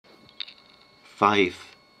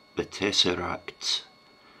5. The Tesseracts.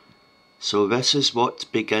 So this is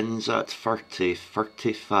what begins at 30,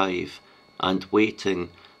 35, and waiting,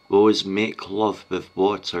 those make love with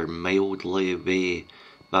water mildly way,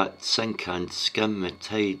 that sink and skim the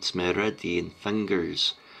tide's meridian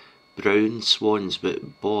fingers, brown swans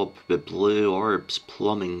that bob the blue orbs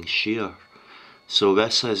plumbing sheer. So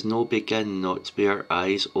this has no begin, not bare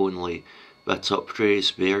eyes only, that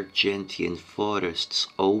upraise their gentian forests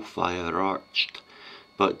all fire-arched,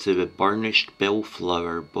 but to the burnished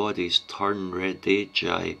bellflower bodies turn red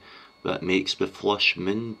agi, that makes the flush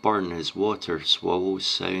moon burn as water swallows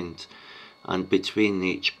sound, and between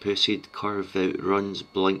each pussied curve-out runs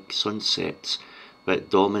blink sunsets, that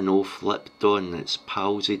domino flipped on its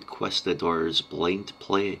palsied quistadors blind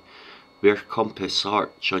play, their compass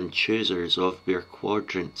arch on choosers of their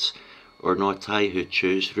quadrants, or not I who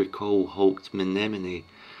choose recall halt Mnemone,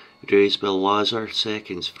 raise the lazar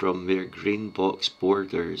seconds from their green box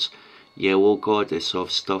borders, yellow goddess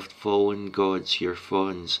of stuffed fallen gods your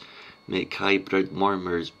fawns, make hybrid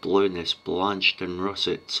murmurs blueness blanched in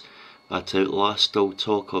russets, that outlast all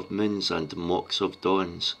talk of moons and mocks of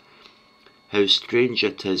dawns. How strange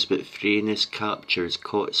it is that freeness captures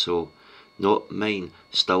caught so, not mine,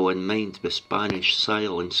 still in mind the Spanish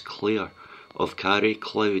silence clear, of carry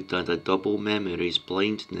cloud and a double memory's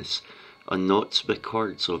blindness, unknots the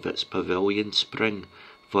cords of its pavilion spring,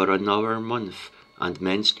 for another month, and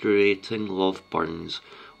menstruating love burns,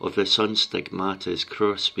 of the sun stigmatas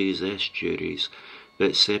cross these estuaries,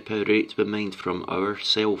 that separate the mind from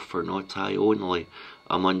ourself, for not I only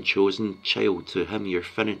am unchosen child to him your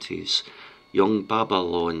finities, young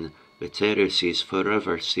Babylon, the terraces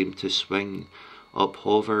forever seem to swing, up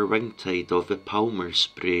hover ringtide of the palmer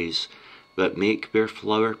sprays, that make their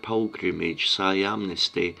flower pilgrimage sigh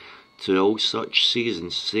amnesty to all such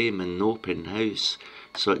seasons same in open house,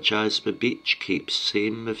 such as the beach keeps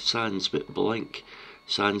same with sands that blink,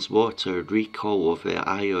 sands water recall of the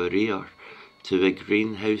eye or ear, to the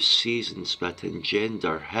greenhouse seasons that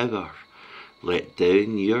engender hither, let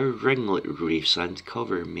down your ringlet reefs and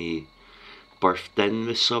cover me. Birthed in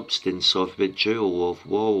the substance of the jewel of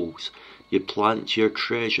walls, you plant your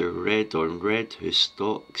treasure red on red whose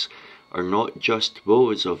stalks are not just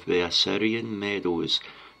those of the Assyrian meadows,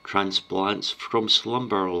 transplants from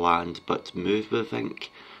slumberland, but move with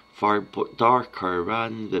ink, far darker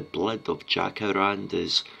ran the blood of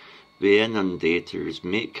jacarandas, the inundators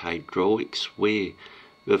make hydraulic sway,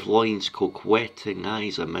 with loins coquetting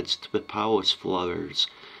eyes amidst the palace flowers,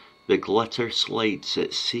 the glitter slides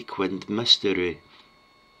its sequined mystery.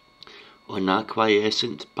 On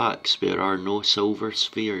acquiescent backs there are no silver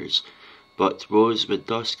spheres, but rose the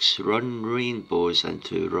dusks run rainbows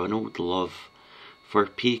into runnelled love, for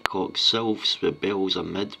peacock sylphs the bells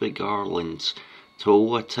amid the garlands,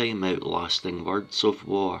 toll a time outlasting words of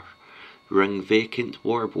war, ring vacant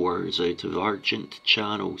warblers out of argent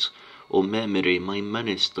channels, O memory my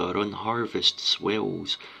minister on harvest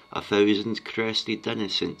swells, a thousand crested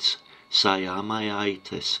innocents,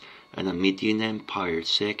 Siamaitis, in a Median Empire's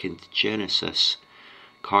second Genesis,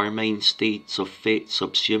 carmine steeds of fate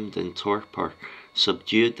subsumed in torpor,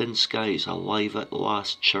 subdued in skies alive at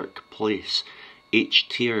last Chirk Place, each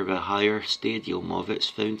tier the higher stadium of its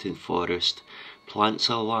fountain forest, plants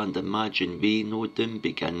a land imagine we no doom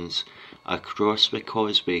begins, across the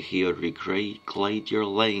causeway here glide your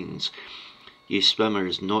lines, ye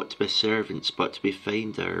swimmers not the servants but we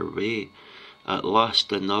find our way, at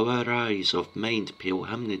last in our eyes of mind pale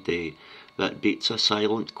hymnody, that beats a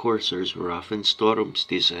silent courser's wrath and storm's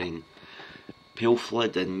design. Pale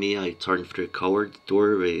fled in me I turn through coloured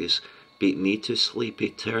doorways, beat me to sleep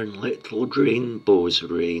etern, let rainbows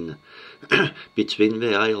rain, between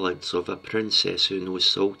the eyelids of a princess who knows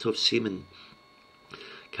salt of semen,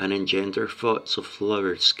 can engender thoughts of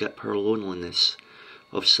flowers skip her loneliness,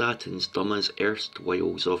 of satins dumb as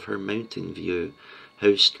erstwhiles of her mountain view,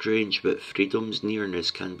 how strange that freedom's nearness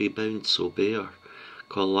can be bound so bare,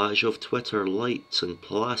 collage of Twitter lights and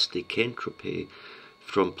plastic entropy,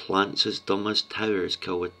 from plants as dumb as towers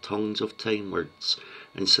kill with tongues of time words,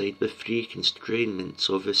 inside the free constrainments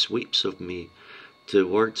of the sweeps of me,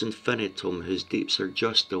 towards infinitum whose deeps are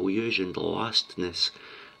just illusioned lastness,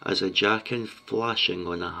 as a jackin flashing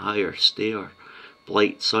on a higher stair,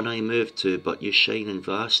 blight sun I move to, but you shine in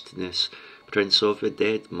vastness, prince of the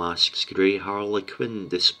dead masks, grey harlequin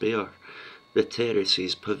despair, the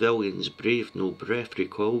terraces, pavilions brave, no breath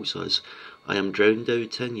recalls us, I am drowned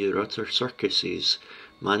out in your utter circuses,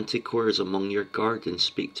 manticores among your gardens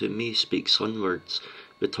speak to me, speak sunwards,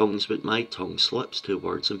 the tongues but my tongue slips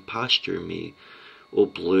towards and pasture me, O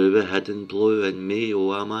blue the hidden blue in me, O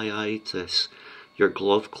Amaitis, Your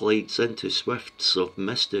glove glides into swifts of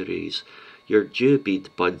mysteries. Your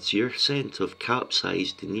dew-bead buds your scent of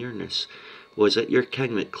capsized nearness. Was it your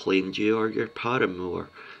king that claimed you, or your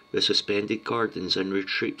paramour? The suspended gardens in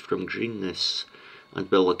retreat from greenness, and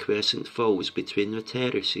the liquescent falls between the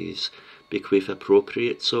terraces bequeath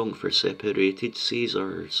appropriate song for separated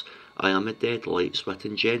Caesars. I am the deadlights that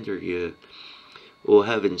engender you. O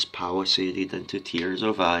heavens palisaded into tears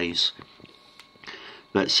of eyes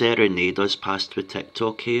that serenade us past the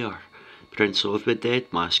tick-tock air. Prince of the dead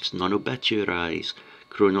masks none obituaries.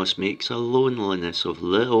 Kronos makes a loneliness of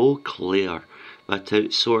little Claire that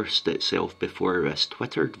outsourced itself before this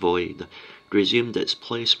twittered void, resumed its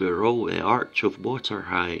place where all the arch of water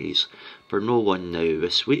hies. For no one now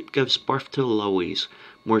the sweep gives birth to lilies,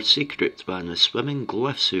 more secret than the swimming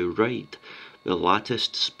glyphs who ride the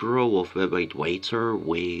latticed sprawl of the wide whiter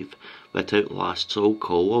wave that outlasts all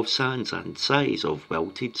call of sands and sighs of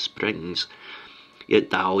wilted springs.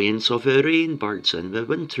 Yet dalliance of the rainbirds in the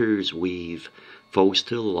winter's weave falls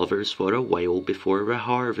to lovers for a while before the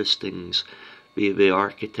harvestings. We the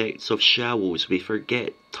architects of shallows we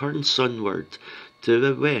forget, turn sunward, to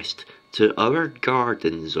the west, to our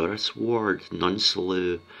gardens or a sward none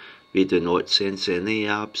slew. We do not sense any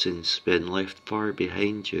absence when left far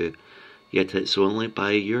behind you, yet it's only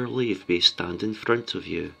by your leave we stand in front of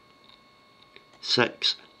you.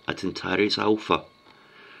 6. At Antares Alpha.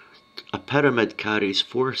 A pyramid carries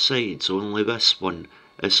 4 sides, only this one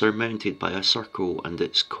is surmounted by a circle, and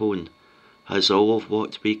its cone has all of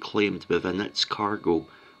what we claimed within its cargo,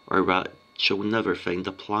 or that shall never find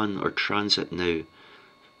a plan or transit now.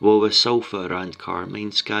 Woe the sulphur and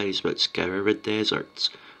carmine skies that scour the deserts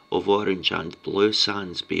of orange and blue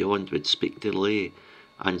sands beyond would speak delay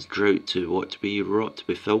and drought to what we wrought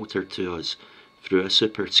we filter to us through a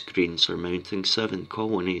superscreen surmounting 7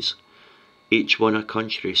 colonies, each one a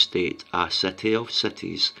country-state, a city of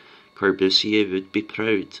cities. Corbusier would be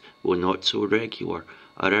proud, though not so regular,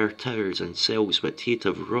 are our towers and cells that heat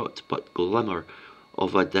have wrought, but glimmer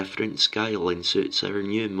of a different skyline suits our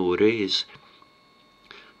new mores.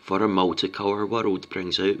 For a multicolour world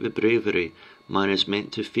brings out the bravery man is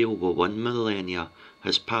meant to feel the 1 millennia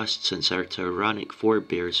has passed since our tyrannic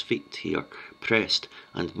forebears' feet here pressed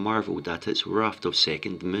and marvelled at its raft of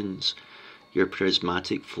second moons. Your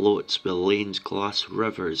prismatic floats the lane's glass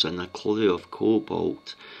rivers in a clue of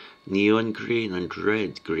cobalt, neon green and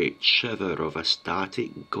red, great shiver of a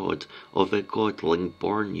static god of the godling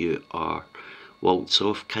born you are. Waltz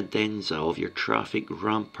off cadenza of your traffic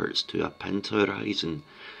ramparts to a pinned horizon.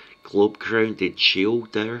 Globe-grounded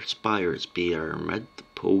shield our spires be our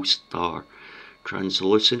mid-pole star.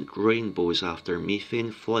 Translucent rainbows after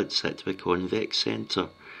methane floods hit the convex centre.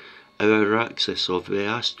 Our axis of the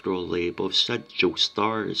astrolabe of sigil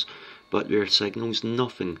stars, but their signals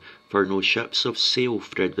nothing, for no ships of sail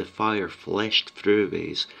thread the fire-fleshed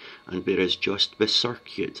throughways, and there is just the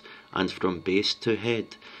circuit, and from base to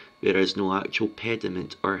head, there is no actual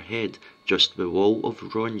pediment or head, just the wall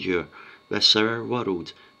of rondure. This our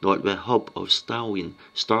world, not the hub of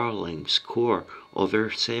Starling's core of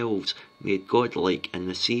ourselves, made godlike in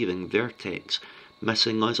the seething vertex,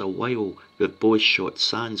 missing us a while with bow-shot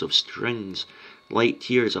sands of strings, light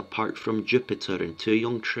years apart from Jupiter and 2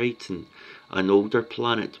 young Triton, an older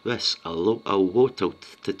planet this, a lot of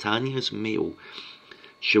Titania's male,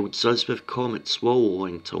 shields us with comets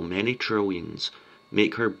swallowing till many trillions,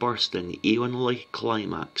 make her burst in aeon-like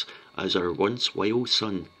climax as our once wild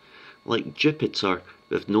sun, like Jupiter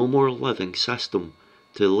with no more living system,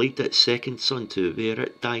 to lead its second sun to where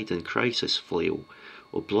it died in crisis flail.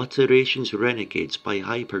 Obliteration's renegades by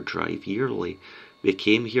hyperdrive yearly, we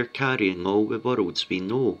came here carrying all the worlds we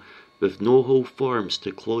know, with no whole forms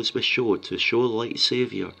to close the show, to show light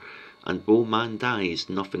saviour, and though man dies,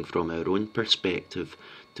 nothing from our own perspective,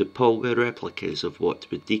 to pull the replicas of what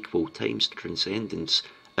would equal time's transcendence,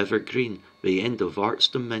 evergreen, the end of art's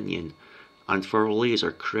dominion, and for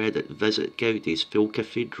laser credit visit Gaudi's full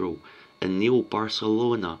cathedral in Neo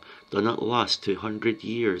Barcelona, done at last 200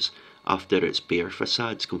 years, after its bare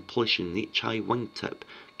facade's completion, each high wingtip,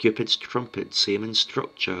 Cupid's trumpet, same in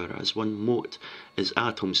structure as one mote, is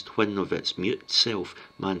atom's twin of its mute self.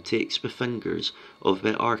 Man takes the fingers of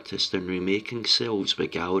the artist in remaking selves the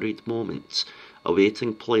galleried moments,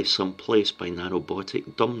 awaiting place some place by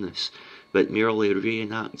nanobotic dumbness, that merely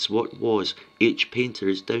reenacts what was, each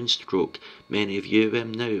painter's downstroke. Many view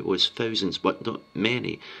them now as thousands, but not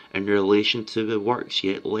many, in relation to the works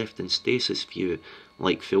yet left in stasis view,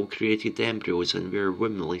 like full-created embryos in their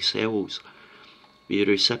womanly cells. We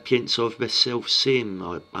recipients of this self-same,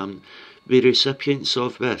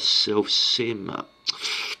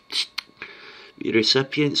 We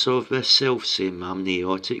recipients of this selfsame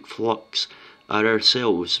amniotic flux are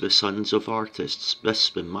ourselves the sons of artists, this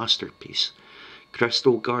the masterpiece.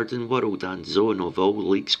 Crystal garden world and zone of all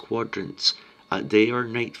leagues quadrants, at day or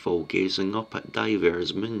nightfall gazing up at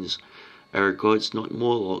divers moons, our gods not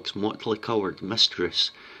Moloch's motley coloured mistress,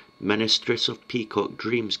 ministress of peacock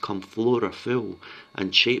dreams come flora full,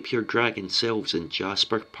 and shape your dragon selves in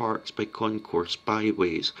jasper parks by concourse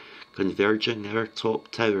byways, converging our top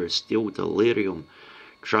towers steel delirium,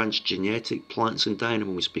 transgenetic plants and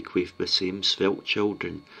animals bequeath the same svelte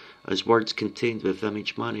children, as words contained with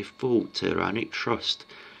image manifold tyrannic trust,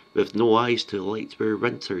 with no eyes to light their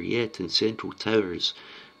winter yet in central towers,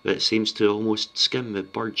 that seems to almost skim the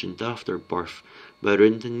burgeoned afterbirth,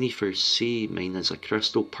 wherein the neither sea mine is a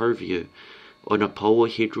crystal purview, on a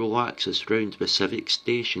polyhedral axis round the civic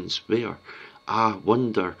stations, where, ah,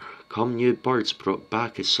 wonder, come new birds brought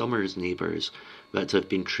back as summer's neighbours, that have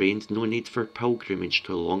been trained no need for pilgrimage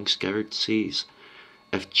to long-scoured seas.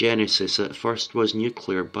 If Genesis at first was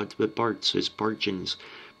nuclear bud with birds whose burgeons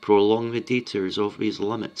prolong the detours of these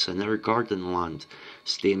limits in our garden land,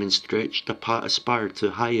 stamen stretched aspire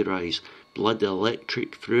to high-rise, blood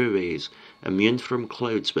electric throughways, immune from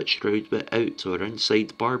clouds which shroud the out or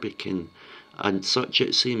inside barbican, and such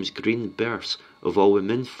it seems green births of all the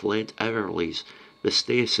moon-fled hourlies, the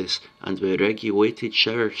stasis and the regulated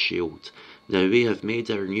shower shield. Now we have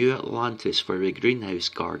made our new Atlantis for the greenhouse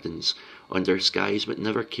gardens, under skies that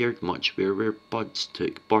never cared much where buds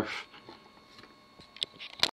took birth.